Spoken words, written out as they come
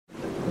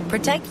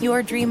Protect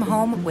your dream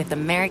home with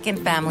American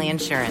Family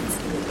Insurance.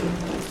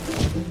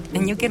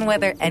 And you can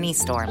weather any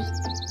storm.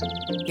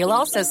 You'll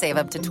also save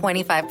up to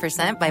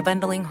 25% by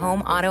bundling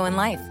home, auto, and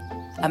life.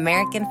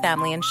 American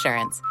Family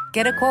Insurance.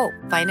 Get a quote.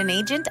 Find an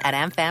agent at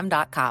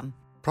amfam.com.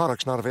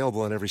 Products not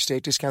available in every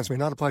state. Discounts may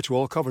not apply to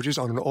all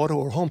coverages on an auto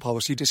or home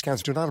policy.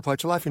 Discounts do not apply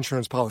to life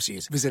insurance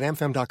policies. Visit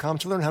amfam.com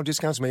to learn how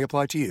discounts may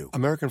apply to you.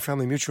 American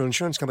Family Mutual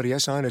Insurance Company,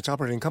 SI, and its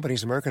operating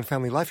companies, American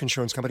Family Life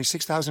Insurance Company,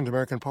 6000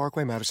 American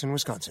Parkway, Madison,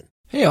 Wisconsin.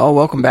 Hey all,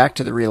 welcome back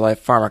to the Real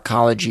Life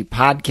Pharmacology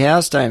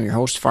Podcast. I am your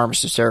host,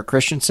 Pharmacist Eric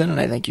Christensen, and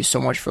I thank you so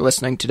much for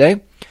listening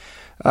today.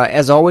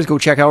 As always, go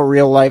check out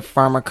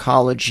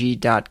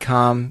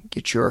reallifepharmacology.com.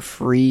 Get your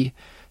free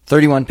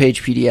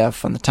 31-page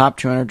PDF on the top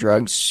 200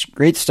 drugs.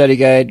 Great study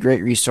guide,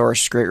 great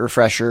resource, great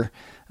refresher,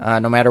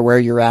 no matter where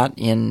you're at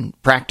in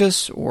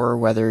practice or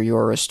whether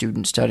you're a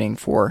student studying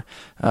for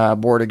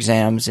board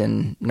exams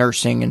in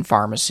nursing and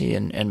pharmacy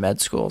and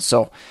med school.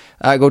 So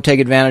go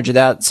take advantage of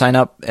that. Sign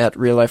up at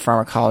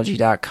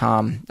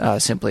reallifepharmacology.com.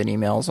 Simply an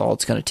email is all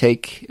it's going to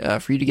take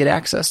for you to get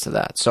access to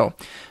that. So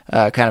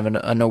kind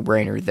of a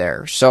no-brainer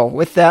there. So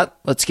with that,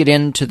 let's get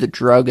into the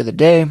drug of the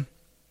day,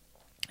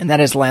 and that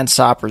is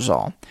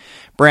lansoprazole.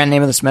 Brand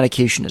name of this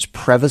medication is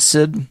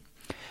Prevacid.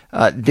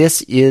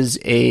 This is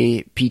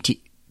a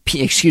PPI,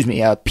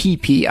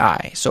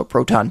 so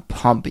proton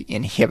pump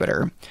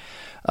inhibitor.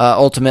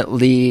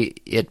 Ultimately,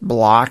 it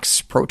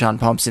blocks proton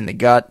pumps in the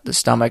gut, the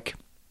stomach,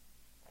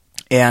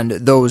 and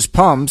those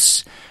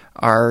pumps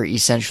are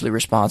essentially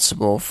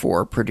responsible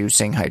for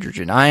producing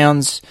hydrogen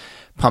ions,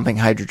 pumping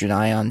hydrogen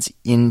ions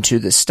into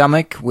the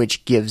stomach,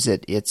 which gives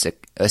it its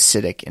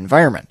acidic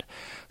environment.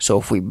 So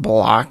if we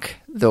block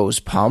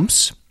those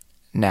pumps,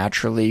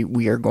 naturally,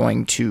 we are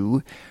going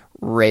to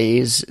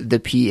raise the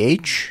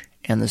pH,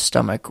 and the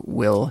stomach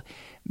will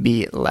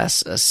be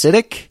less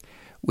acidic,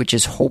 which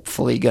is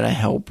hopefully going to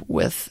help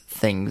with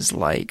things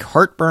like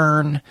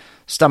heartburn,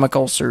 stomach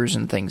ulcers,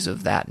 and things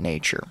of that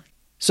nature.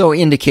 So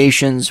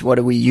indications, what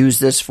do we use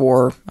this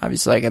for?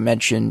 Obviously, like I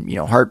mentioned,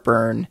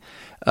 heartburn,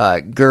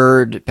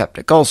 GERD,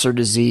 peptic ulcer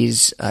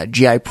disease,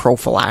 GI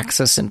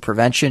prophylaxis and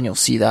prevention. You'll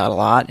see that a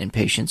lot in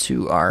patients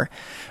who are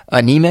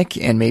anemic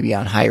and maybe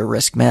on higher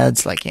risk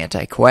meds like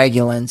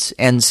anticoagulants,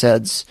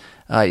 NSAIDs.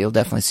 You'll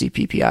definitely see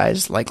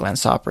PPIs like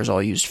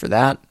lansoprazole used for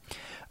that.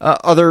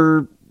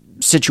 Other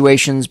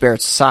situations,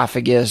 Barrett's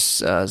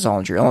esophagus,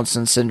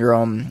 Zollinger-Ellison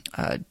syndrome,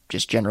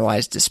 just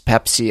generalized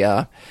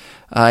dyspepsia.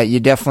 You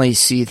definitely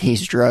see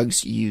these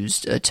drugs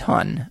used a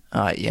ton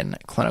in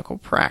clinical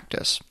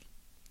practice.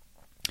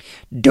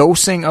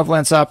 Dosing of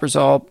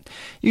lansoprazole,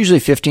 usually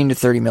 15 to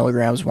 30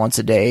 milligrams once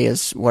a day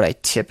is what I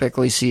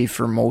typically see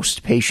for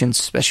most patients,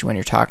 especially when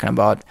you're talking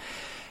about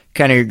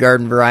kind of your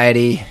garden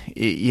variety,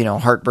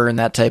 heartburn,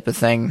 that type of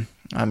thing.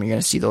 You're going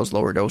to see those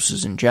lower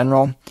doses in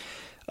general.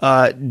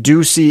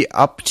 Do see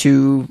up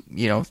to,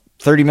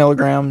 30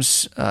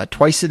 milligrams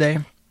twice a day.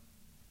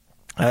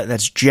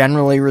 That's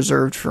generally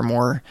reserved for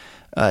more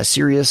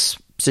serious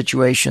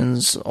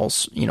situations,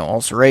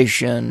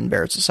 ulceration,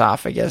 Barrett's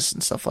esophagus,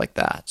 and stuff like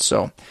that.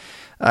 So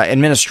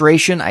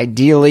administration,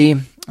 ideally,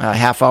 a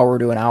half hour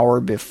to an hour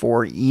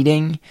before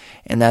eating,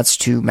 and that's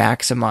to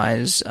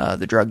maximize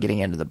the drug getting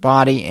into the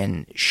body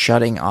and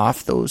shutting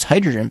off those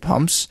hydrogen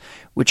pumps,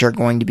 which are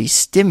going to be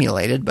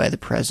stimulated by the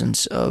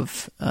presence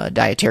of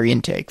dietary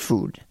intake,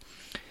 food.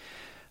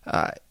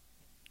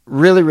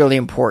 Really, really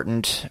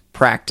important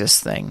practice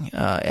thing.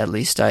 At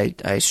least I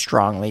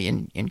strongly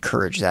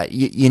encourage that.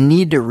 You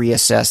need to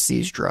reassess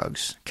these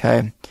drugs,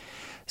 okay?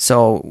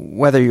 So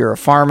whether you're a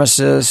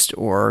pharmacist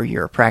or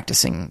you're a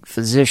practicing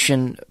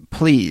physician,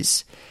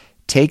 please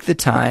take the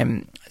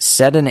time,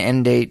 set an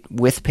end date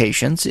with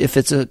patients. If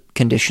it's a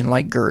condition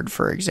like GERD,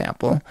 for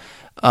example,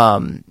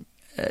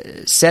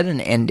 set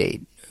an end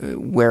date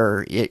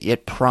where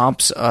it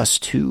prompts us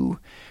to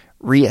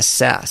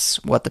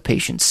reassess what the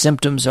patient's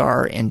symptoms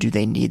are and do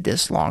they need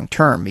this long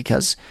term,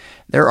 because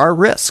there are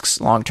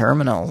risks long term,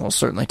 and I'll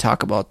certainly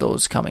talk about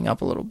those coming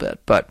up a little bit.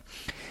 But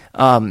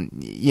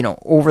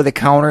over the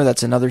counter,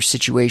 that's another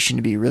situation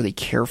to be really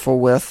careful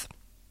with.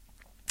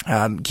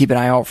 Keep an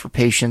eye out for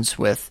patients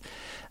with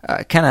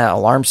kind of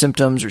alarm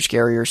symptoms or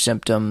scarier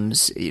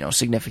symptoms,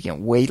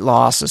 significant weight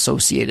loss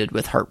associated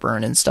with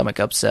heartburn and stomach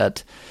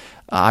upset.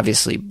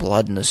 Obviously,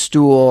 blood in the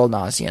stool,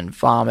 nausea and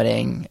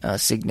vomiting,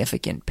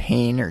 significant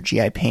pain or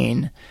GI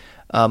pain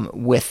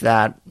with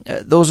that.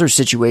 Those are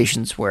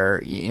situations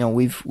where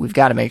we've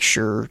got to make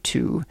sure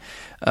to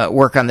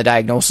work on the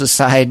diagnosis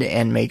side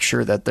and make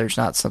sure that there's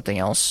not something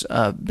else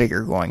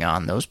bigger going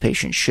on. Those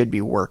patients should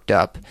be worked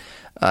up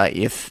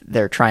if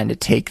they're trying to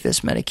take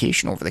this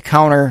medication over the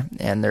counter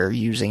and they're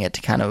using it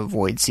to kind of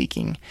avoid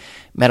seeking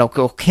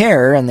medical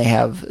care and they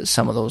have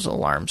some of those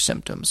alarm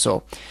symptoms.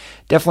 So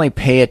definitely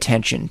pay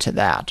attention to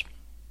that.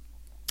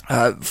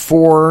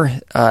 For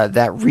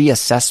that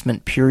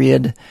reassessment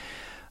period,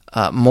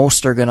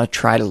 most are going to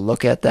try to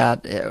look at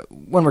that.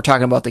 When we're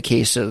talking about the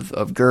case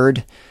of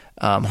GERD,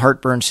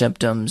 heartburn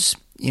symptoms,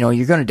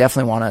 you're going to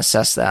definitely want to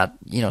assess that,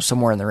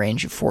 somewhere in the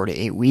range of 4 to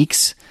 8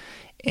 weeks.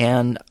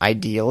 And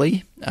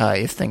ideally,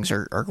 if things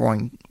are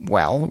going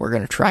well, we're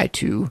going to try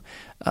to,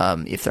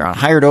 if they're on a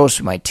higher dose,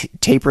 we might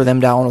taper them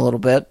down a little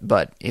bit.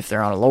 But if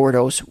they're on a lower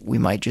dose, we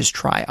might just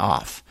try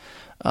off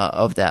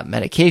of that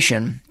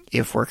medication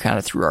if we're kind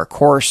of through our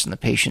course and the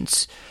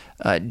patient's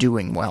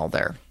doing well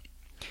there.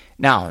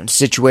 Now, in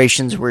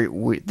situations where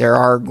there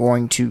are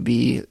going to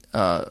be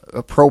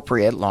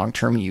appropriate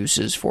long-term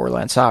uses for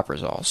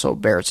lansoprazole, so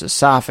Barrett's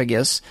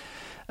esophagus,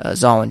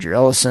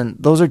 Zollinger-Ellison,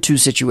 those are two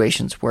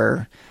situations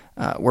where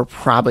we're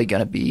probably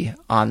going to be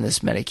on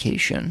this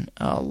medication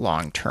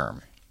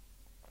long-term.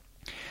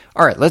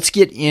 All right, let's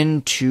get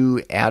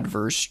into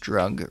adverse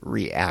drug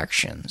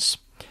reactions.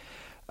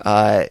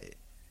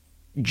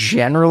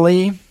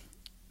 Generally,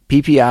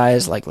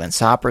 PPIs like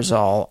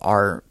lansoprazole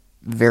are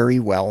very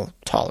well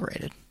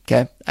tolerated.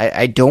 Okay,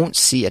 I don't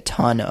see a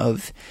ton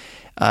of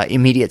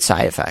immediate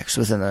side effects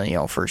within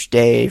the first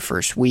day,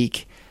 first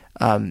week.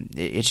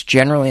 It's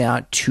generally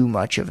not too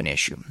much of an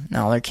issue.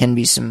 Now there can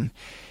be some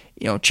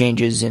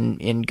changes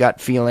in gut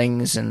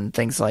feelings and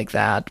things like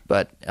that,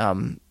 but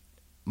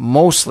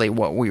mostly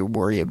what we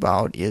worry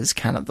about is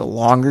kind of the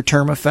longer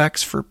term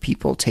effects for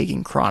people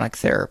taking chronic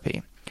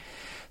therapy.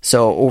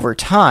 So over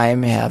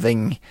time,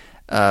 having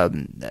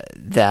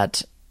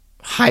that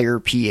higher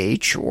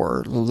pH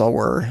or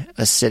lower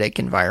acidic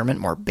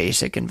environment, more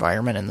basic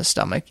environment in the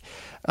stomach,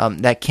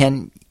 that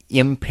can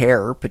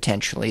impair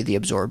potentially the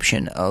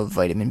absorption of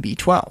vitamin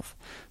B12.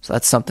 So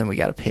that's something we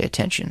got to pay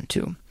attention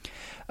to.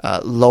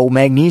 Low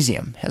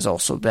magnesium has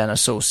also been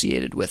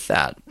associated with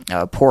that.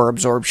 Poor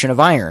absorption of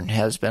iron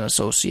has been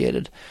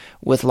associated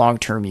with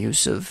long-term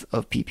use of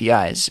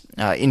PPIs.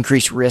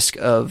 Increased risk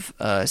of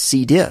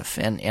C. diff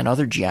and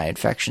other GI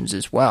infections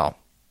as well.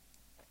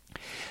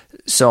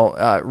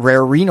 So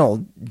rare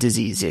renal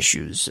disease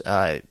issues,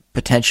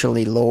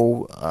 potentially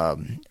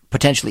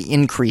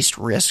increased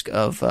risk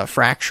of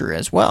fracture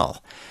as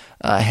well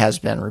has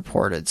been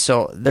reported.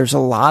 So there's a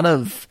lot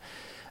of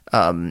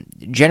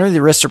generally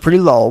the risks are pretty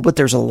low, but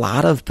there's a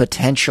lot of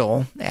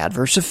potential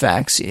adverse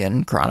effects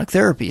in chronic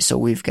therapy. So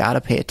we've got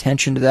to pay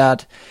attention to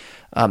that.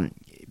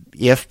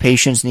 If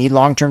patients need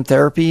long-term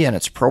therapy and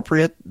it's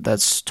appropriate,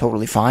 that's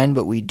totally fine.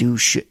 But we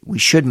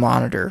should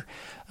monitor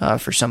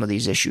for some of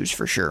these issues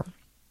for sure.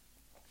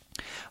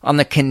 On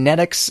the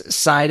kinetics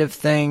side of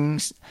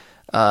things,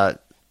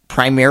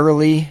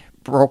 primarily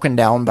broken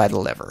down by the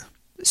liver.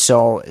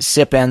 So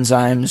CYP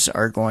enzymes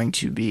are going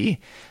to be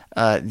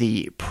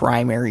the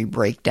primary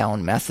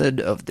breakdown method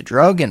of the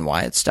drug and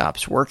why it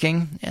stops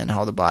working and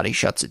how the body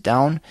shuts it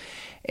down.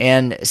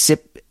 And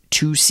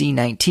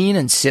CYP2C19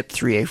 and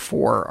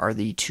CYP3A4 are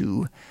the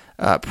two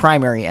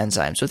primary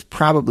enzymes, with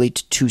probably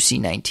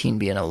 2C19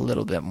 being a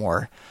little bit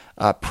more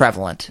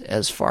prevalent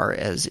as far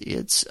as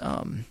its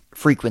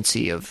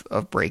frequency of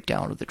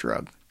breakdown of the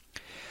drug.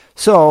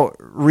 So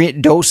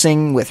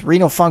dosing with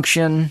renal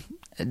function,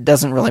 it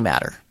doesn't really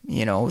matter.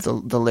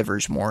 The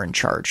liver's more in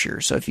charge here.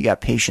 So if you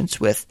got patients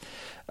with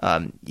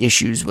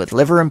issues with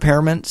liver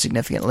impairment,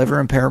 significant liver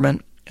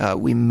impairment,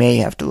 we may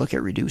have to look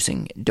at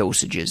reducing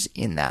dosages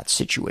in that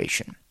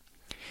situation.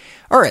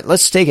 All right,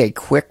 let's take a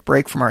quick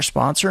break from our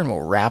sponsor and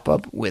we'll wrap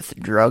up with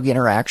drug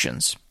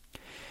interactions.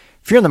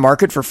 If you're in the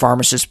market for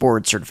pharmacist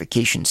board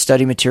certification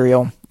study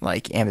material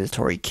like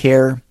ambulatory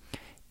care,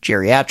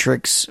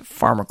 geriatrics,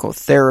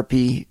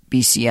 pharmacotherapy,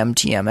 BCM,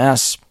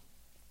 TMS,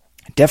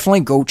 definitely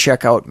go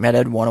check out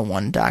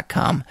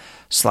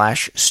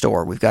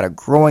meded101.com/store. We've got a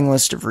growing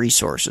list of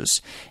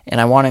resources,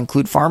 and I want to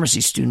include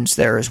pharmacy students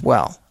there as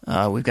well.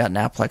 We've got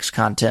NAPLEX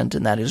content,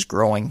 and that is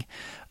growing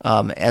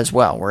as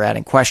well. We're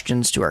adding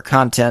questions to our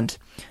content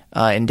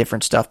and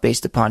different stuff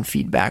based upon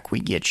feedback we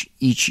get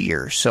each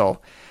year. So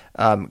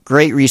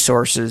great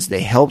resources.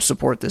 They help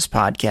support this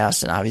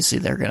podcast, and obviously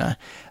they're going to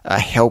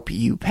help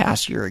you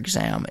pass your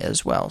exam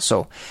as well.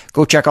 So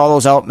go check all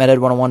those out,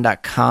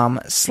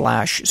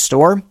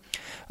 meded101.com/store.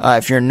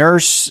 If you're a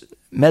nurse,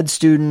 med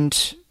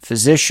student,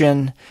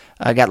 physician,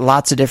 I got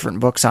lots of different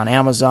books on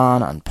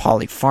Amazon on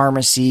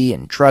polypharmacy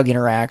and drug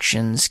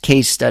interactions,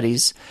 case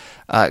studies.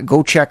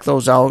 Go check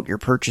those out. Your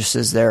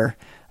purchases there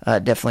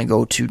definitely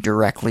go to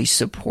directly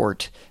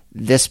support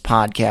this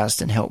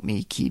podcast and help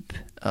me keep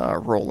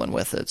rolling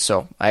with it.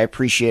 So I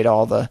appreciate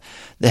all the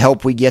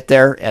help we get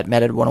there at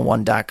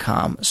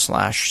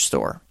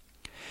meded101.com/store.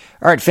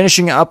 All right,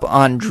 finishing up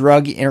on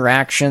drug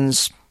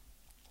interactions.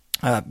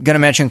 Going to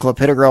mention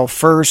clopidogrel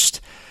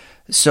first.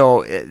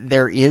 So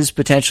there is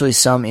potentially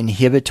some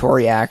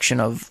inhibitory action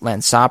of by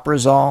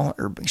lansoprazole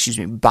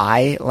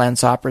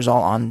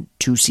on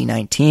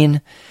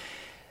 2C19.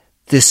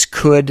 This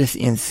could,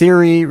 in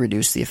theory,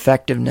 reduce the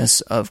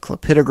effectiveness of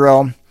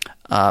clopidogrel.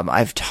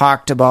 I've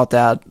talked about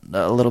that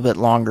a little bit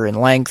longer in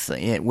length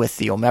with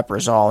the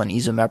omeprazole and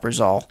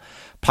esomeprazole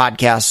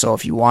podcasts, so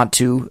if you want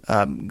to,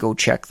 go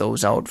check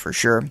those out for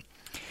sure.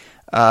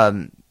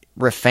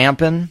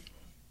 Rifampin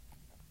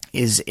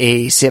is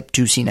a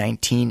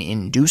CYP2C19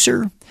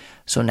 inducer,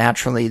 so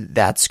naturally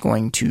that's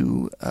going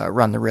to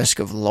run the risk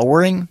of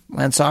lowering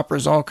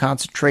lansoprazole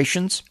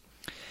concentrations.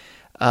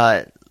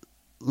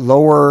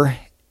 Lower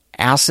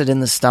acid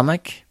in the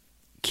stomach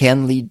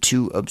can lead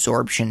to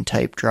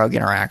absorption-type drug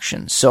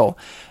interactions. So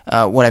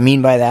what I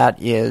mean by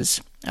that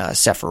is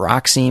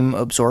cefuroxime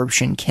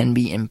absorption can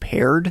be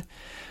impaired.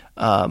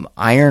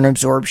 Iron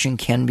absorption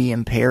can be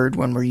impaired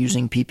when we're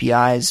using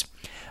PPIs.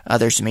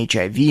 There's some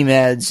HIV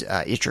meds,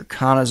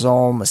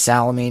 itraconazole,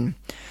 mesalamine.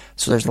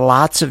 So there's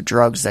lots of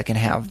drugs that can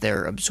have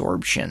their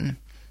absorption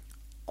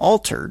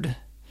altered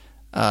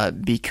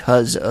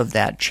because of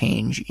that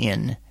change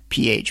in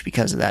pH,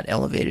 because of that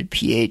elevated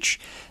pH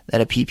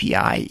that a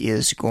PPI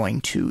is going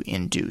to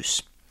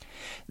induce.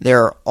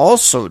 There are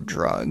also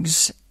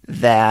drugs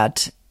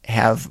that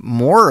have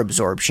more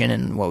absorption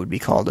in what would be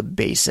called a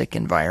basic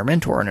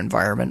environment, or an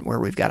environment where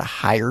we've got a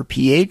higher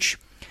pH.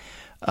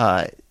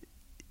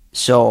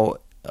 So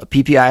a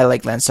PPI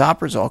like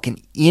lansoprazole can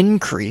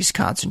increase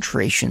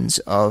concentrations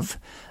of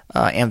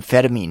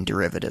amphetamine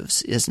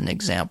derivatives is an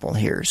example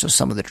here. So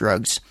some of the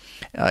drugs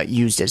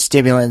used as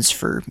stimulants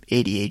for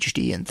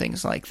ADHD and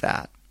things like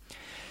that.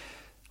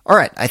 All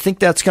right, I think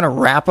that's going to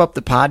wrap up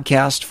the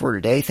podcast for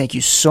today. Thank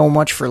you so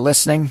much for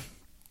listening.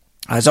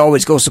 As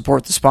always, go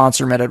support the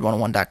sponsor,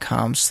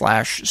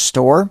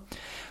 meded101.com/store.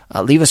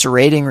 Leave us a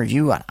rating,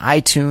 review on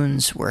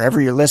iTunes, wherever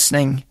you're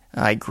listening.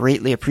 I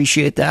greatly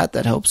appreciate that.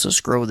 That helps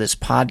us grow this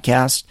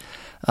podcast.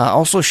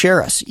 Also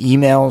share us,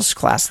 emails,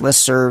 class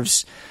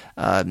listservs,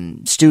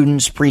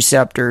 students,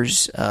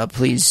 preceptors.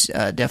 Please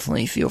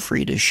definitely feel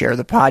free to share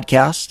the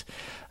podcast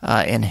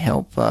and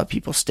help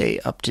people stay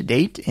up to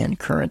date and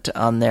current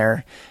on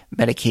their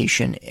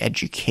medication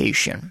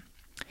education.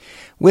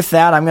 With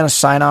that, I'm going to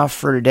sign off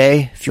for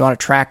today. If you want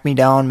to track me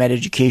down,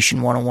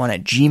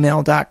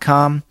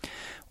 mededucation101@gmail.com,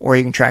 or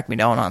you can track me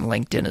down on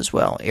LinkedIn as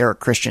well.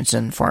 Eric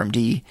Christensen,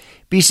 PharmD,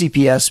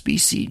 BCPS,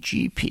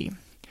 BCGP.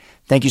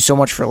 Thank you so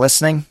much for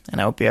listening, and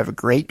I hope you have a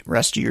great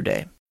rest of your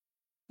day.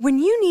 When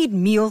you need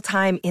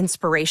mealtime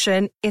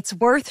inspiration, it's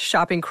worth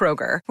shopping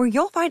Kroger, where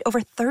you'll find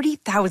over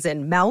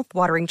 30,000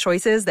 mouth-watering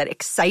choices that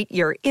excite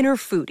your inner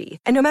foodie.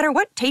 And no matter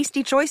what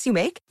tasty choice you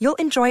make, you'll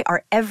enjoy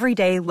our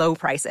everyday low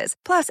prices,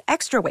 plus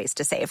extra ways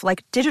to save,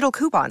 like digital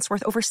coupons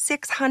worth over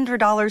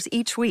 $600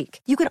 each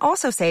week. You can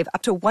also save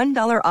up to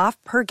 $1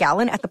 off per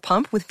gallon at the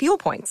pump with fuel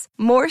points.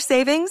 More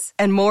savings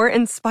and more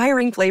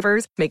inspiring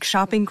flavors make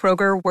shopping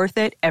Kroger worth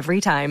it every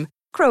time.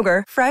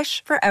 Kroger,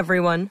 fresh for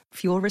everyone.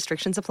 Fuel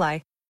restrictions apply.